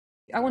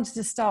I wanted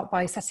to start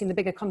by setting the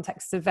bigger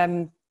context of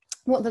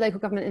what the Local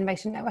Government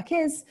Innovation Network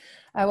is,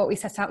 what we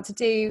set out to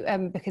do,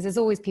 because there's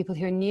always people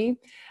who are new,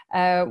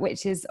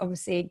 which is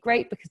obviously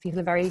great because people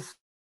are very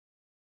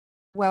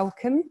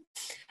welcome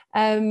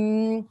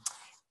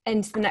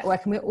into the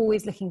network, and we're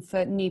always looking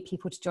for new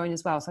people to join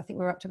as well. So I think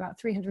we're up to about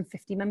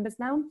 350 members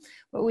now,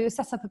 but we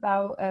set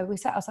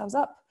ourselves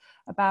up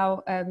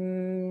about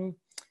 2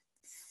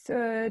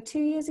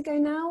 years ago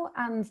now,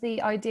 and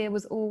the idea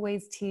was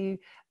always to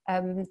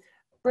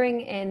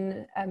bring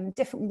in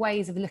different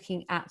ways of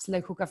looking at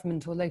local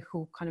government or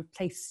local kind of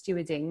place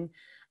stewarding,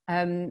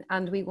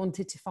 and we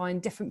wanted to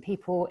find different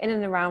people in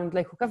and around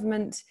local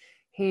government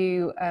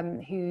who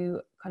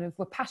kind of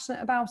were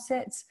passionate about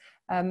it,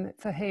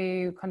 for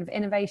who kind of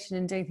innovation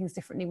and doing things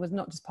differently was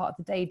not just part of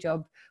the day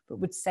job, but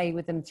would stay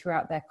with them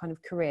throughout their kind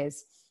of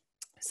careers.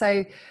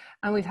 So,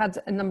 and we've had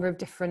a number of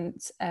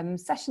different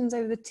sessions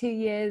over the 2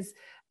 years,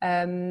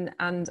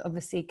 and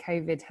obviously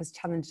COVID has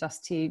challenged us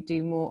to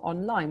do more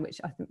online, which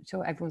I'm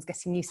sure everyone's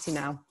getting used to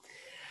now.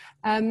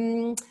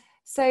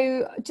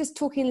 So just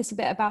talking a little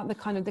bit about the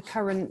kind of the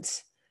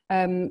current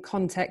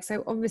context.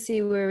 So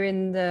obviously we're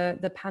in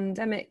the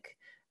pandemic,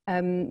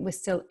 we're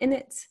still in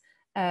it.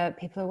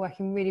 People are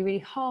working really, really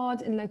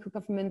hard in local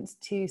government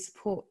to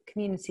support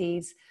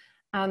communities,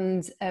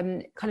 and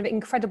kind of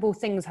incredible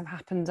things have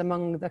happened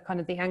among the kind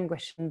of the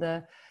anguish and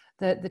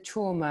the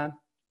trauma.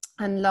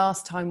 And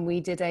last time we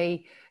did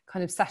a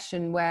kind of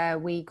session where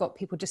we got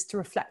people just to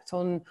reflect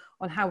on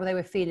how they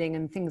were feeling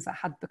and things that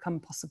had become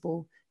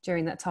possible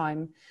during that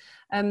time.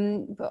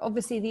 But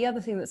obviously the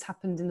other thing that's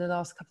happened in the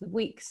last couple of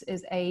weeks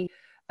is a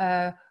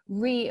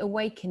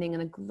reawakening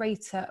and a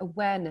greater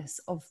awareness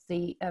of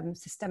the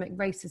systemic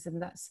racism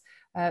that's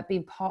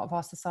been part of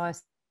our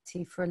society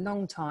for a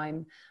long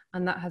time,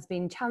 and that has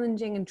been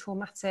challenging and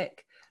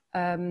traumatic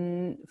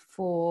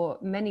for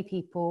many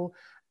people,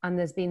 and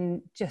there's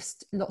been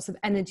just lots of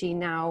energy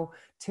now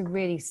to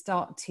really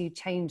start to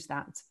change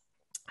that.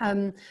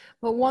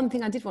 But one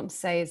thing I did want to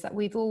say is that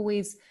we've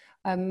always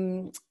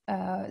said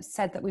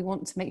that we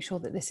want to make sure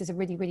that this is a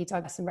really, really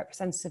diverse and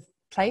representative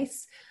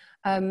place.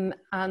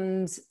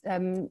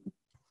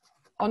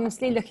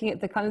 Honestly, looking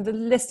at the kind of the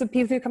list of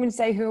people who come in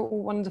today who are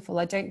all wonderful,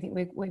 I don't think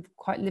we've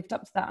quite lived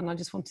up to that, and I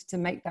just wanted to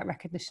make that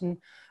recognition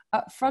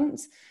up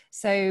front.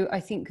 So I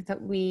think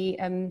that we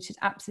should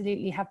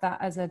absolutely have that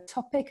as a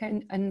topic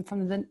and in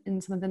some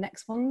of the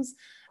next ones.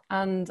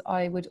 And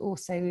I would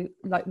also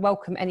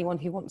welcome anyone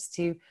who wants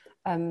to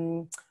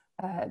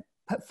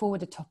put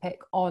forward a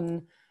topic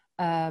on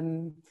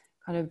kind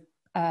of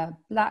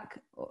Black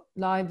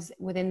lives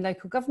within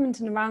local government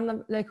and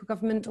around local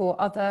government, or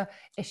other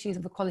issues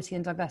of equality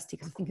and diversity,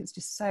 because I think it's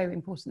just so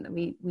important that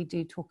we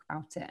do talk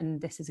about it,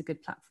 and this is a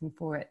good platform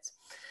for it.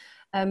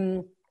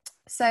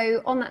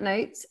 So on that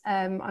note,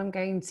 I'm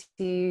going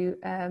to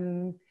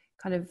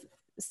kind of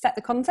set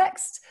the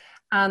context,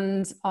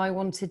 and I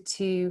wanted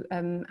to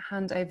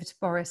hand over to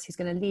Boris, who's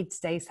going to lead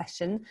today's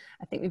session.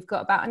 I think we've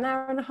got about an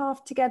hour and a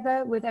half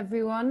together with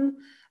everyone,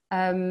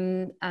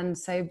 and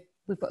so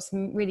we've got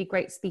some really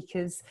great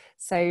speakers.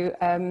 So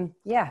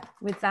yeah,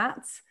 with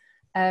that,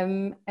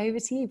 over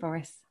to you,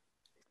 Boris.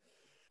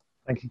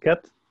 Thank you,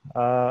 Kat.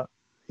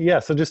 Yeah,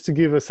 so just to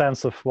give a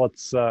sense of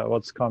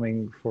what's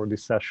coming for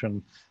this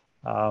session,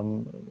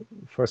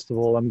 first of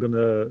all, I'm going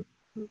to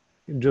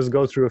just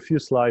go through a few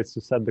slides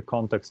to set the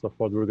context of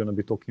what we're going to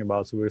be talking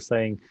about. So we're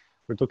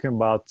talking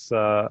about,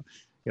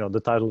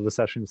 the title of the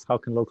session is How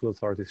Can Local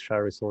Authorities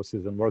Share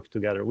Resources and Work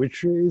Together,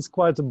 which is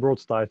quite a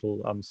broad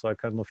title. So I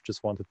kind of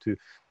just wanted to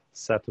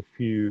set a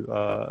few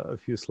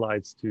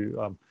slides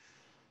to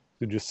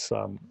just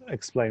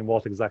explain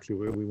what exactly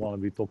we want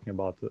to be talking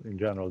about in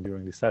general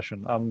during this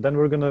session. Then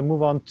we're going to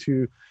move on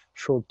to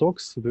short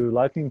talks, to do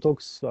lightning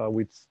talks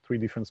with 3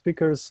 different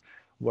speakers,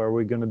 where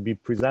we're going to be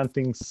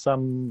presenting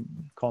some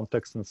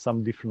context and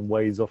some different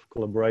ways of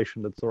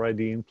collaboration that's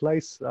already in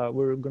place.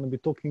 We're going to be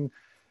talking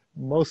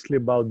mostly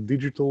about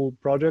digital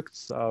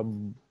projects,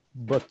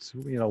 but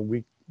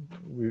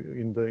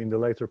in the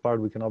later part,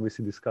 we can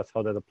obviously discuss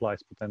how that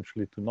applies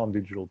potentially to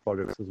non-digital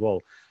projects as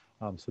well.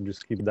 So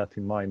just keep that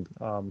in mind.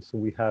 So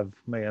we have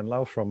May-Ann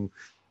Lau from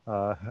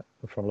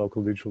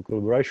Local Digital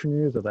Collaboration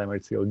Unit at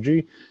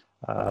MHCOG.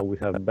 We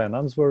have Ben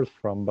Unsworth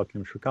from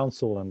Buckinghamshire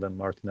Council, and then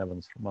Martin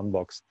Evans from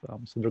Unboxed.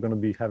 So they're going to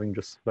be having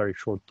just very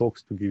short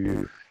talks to give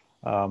you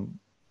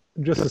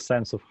just a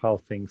sense of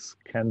how things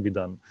can be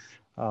done.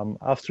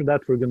 After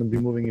that, we're going to be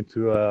moving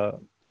into a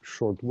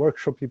short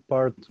workshopy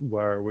part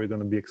where we're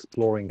going to be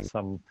exploring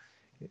some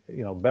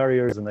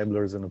barriers,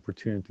 enablers, and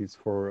opportunities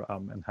for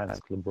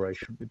enhanced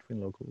collaboration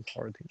between local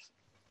authorities.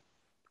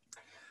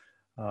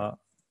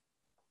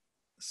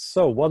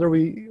 So what do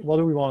we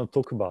want to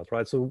talk about,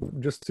 right? So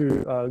just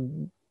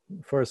to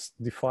first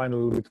define a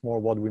little bit more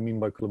what we mean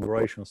by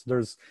collaboration. So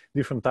there's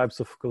different types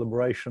of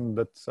collaboration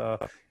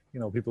that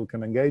people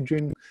can engage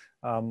in.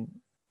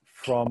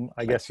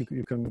 I guess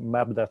you can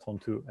map that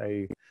onto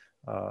a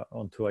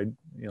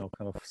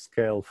kind of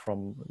scale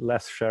from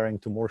less sharing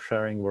to more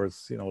sharing,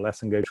 whereas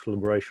less engaged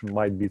collaboration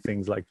might be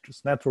things like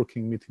just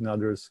networking, meeting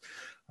others,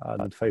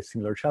 that face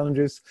similar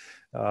challenges.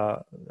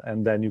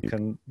 And then you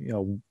can,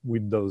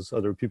 with those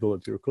other people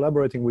that you're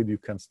collaborating with, you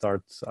can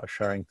start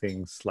sharing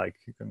things like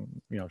you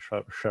can,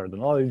 share the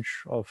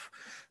knowledge of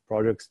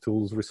projects,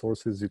 tools,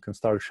 resources. You can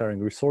start sharing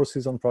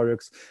resources on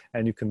projects,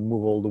 and you can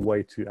move all the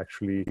way to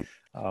actually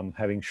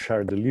having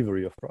shared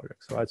delivery of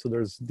projects, right? So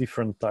there's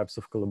different types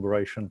of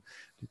collaboration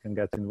you can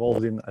get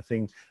involved in. I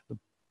think the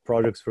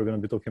projects we're going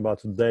to be talking about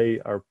today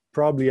are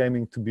probably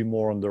aiming to be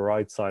more on the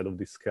right side of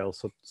this scale,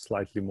 so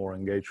slightly more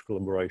engaged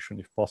collaboration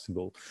if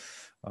possible.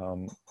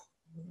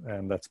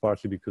 And that's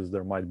partly because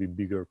there might be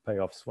bigger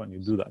payoffs when you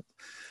do that.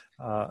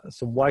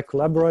 So why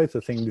collaborate?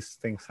 I think these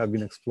things have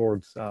been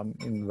explored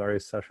in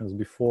various sessions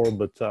before,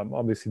 but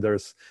obviously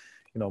there's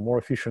more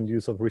efficient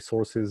use of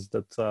resources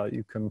that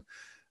you can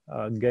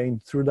gain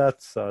through that.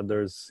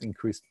 There's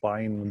increased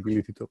buy-in,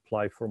 ability to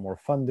apply for more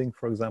funding,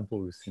 for example.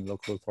 We've seen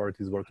local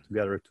authorities work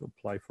together to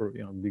apply for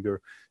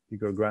bigger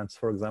grants,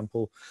 for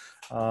example.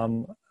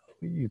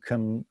 You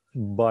can,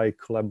 by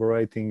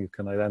collaborating, you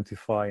can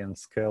identify and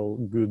scale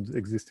good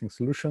existing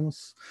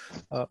solutions,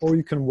 or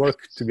you can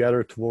work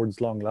together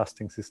towards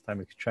long-lasting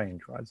systemic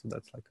change, right? So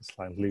that's like a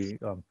slightly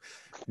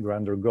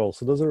grander goal.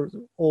 So those are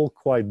all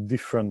quite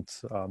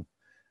different,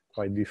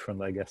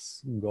 I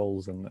guess,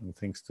 goals and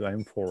things to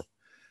aim for.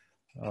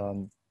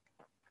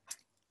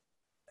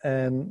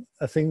 And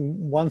I think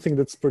one thing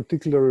that's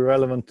particularly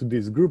relevant to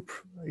this group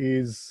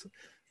is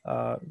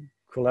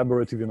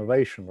collaborative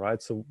innovation, right?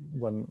 So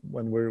when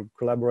we're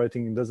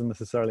collaborating, it doesn't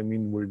necessarily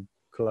mean we're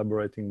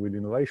collaborating with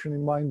innovation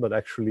in mind, but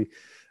actually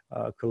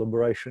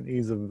collaboration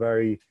is a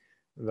very,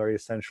 very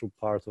essential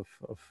part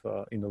of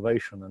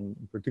innovation, and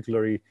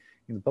particularly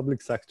in the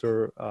public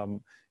sector.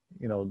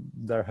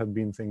 There have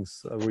been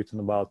things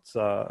written about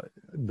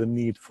the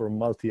need for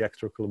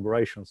multi-actor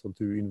collaboration, so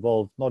to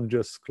involve not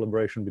just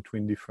collaboration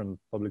between different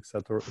public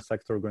sector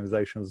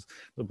organizations,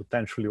 but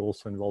potentially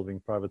also involving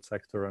private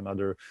sector and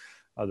other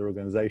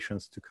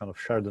organizations to kind of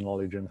share the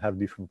knowledge and have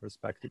different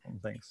perspective on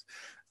things.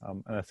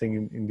 And I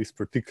think in this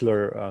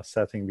particular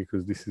setting,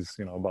 because this is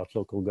about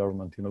local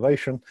government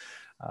innovation,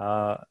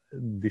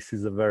 this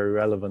is a very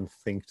relevant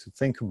thing to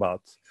think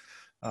about.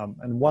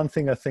 And one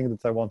thing I think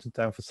that I wanted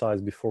to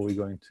emphasize before we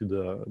go into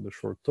the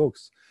short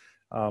talks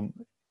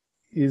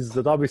is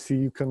that obviously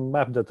you can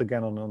map that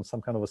again on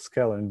some kind of a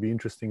scale, and it'd be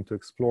interesting to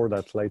explore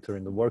that later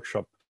in the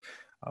workshop.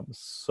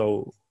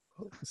 So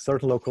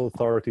certain local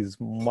authorities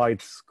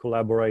might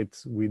collaborate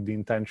with the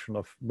intention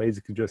of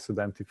basically just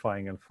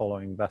identifying and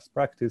following best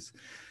practice,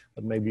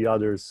 but maybe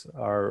others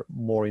are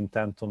more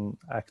intent on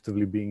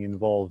actively being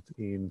involved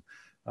in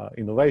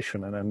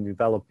innovation and then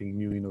developing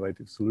new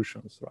innovative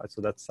solutions, right?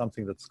 So that's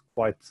something that's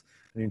quite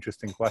an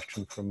interesting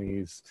question for me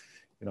is,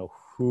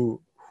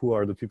 who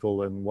are the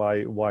people and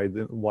why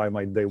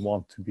might they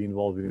want to be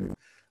involved in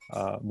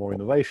more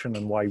innovation,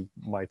 and why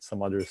might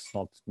some others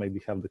not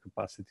maybe have the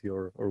capacity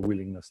or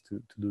willingness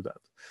to do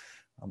that?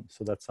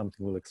 So that's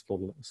something we'll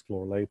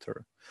explore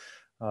later.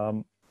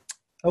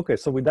 Okay,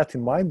 so with that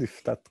in mind,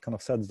 if that kind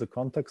of sets the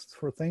context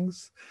for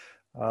things,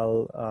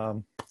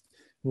 I'll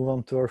move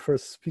on to our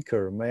first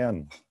speaker,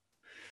 Mayan.